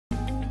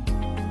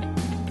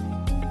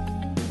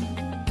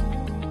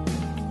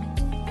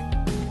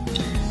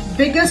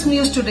biggest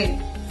news today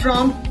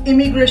from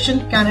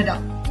Immigration Canada.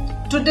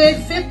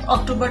 Today, 5th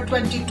October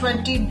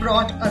 2020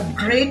 brought a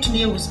great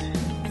news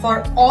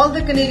for all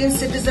the Canadian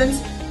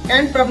citizens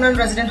and permanent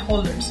resident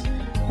holders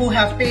who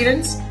have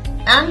parents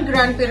and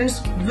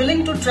grandparents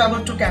willing to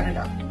travel to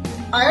Canada.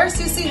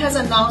 IRCC has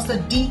announced the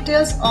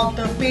details of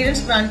the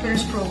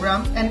Parents-Grandparents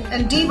Program, an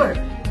endeavor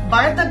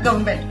by the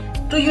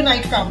government to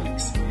unite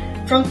families.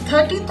 From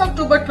 30th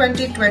October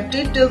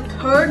 2020 till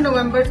 3rd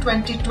November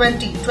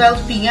 2020,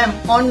 12 p.m.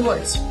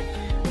 onwards,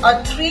 a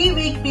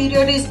 3-week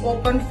period is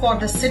open for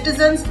the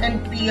citizens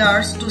and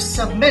PRs to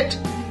submit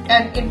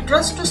an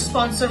interest to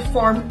sponsor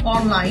form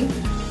online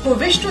who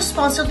wish to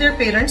sponsor their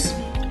parents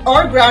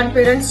or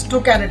grandparents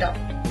to Canada.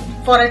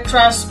 For a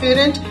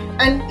transparent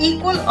and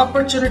equal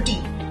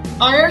opportunity,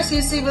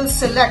 IRCC will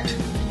select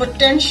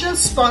potential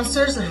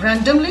sponsors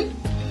randomly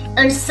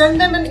and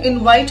send them an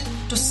invite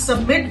to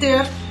submit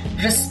their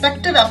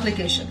respective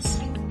applications.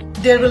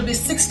 There will be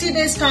 60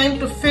 days time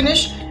to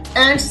finish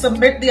and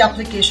submit the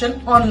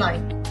application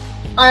online.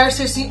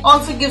 IRCC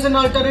also gives an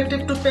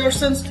alternative to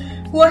persons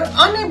who are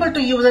unable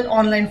to use an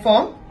online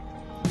form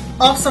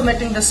of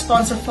submitting the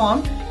sponsor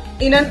form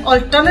in an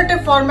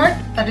alternative format,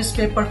 that is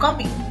paper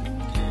copy.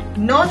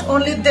 Not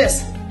only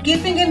this,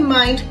 keeping in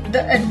mind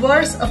the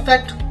adverse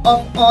effect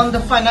on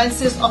the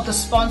finances of the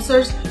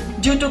sponsors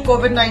due to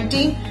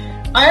COVID-19,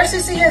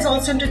 IRCC has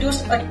also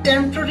introduced a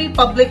temporary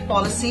public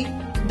policy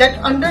that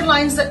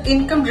underlines the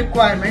income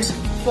requirements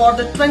for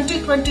the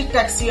 2020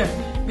 tax year,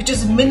 which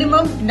is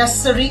minimum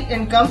necessary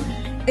income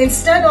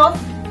instead of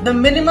the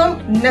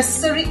minimum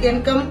necessary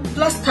income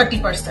plus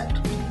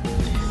 30%.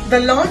 The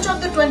launch of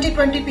the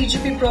 2020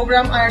 PGP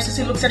program,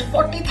 IRCC looks at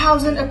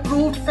 40,000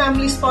 approved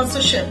family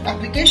sponsorship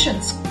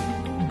applications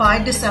by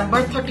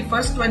December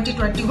 31st,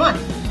 2021,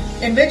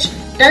 in which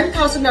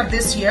 10,000 are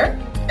this year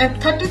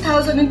and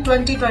 30,000 in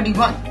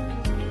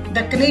 2021.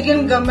 The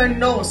Canadian government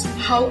knows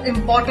how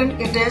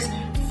important it is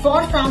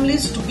for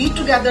families to be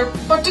together,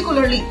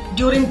 particularly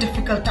during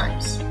difficult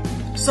times.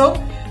 So,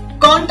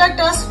 contact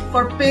us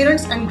for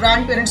Parents and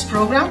Grandparents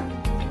Program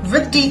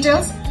with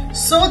details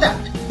so that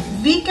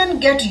we can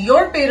get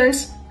your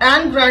parents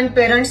and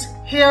grandparents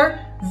here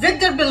with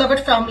their beloved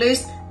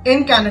families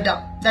in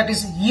Canada. That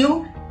is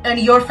you and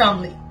your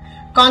family.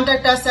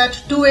 Contact us at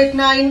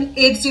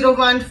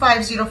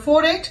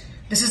 289-801-5048.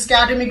 This is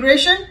CAT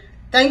Immigration.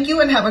 Thank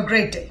you and have a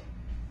great day.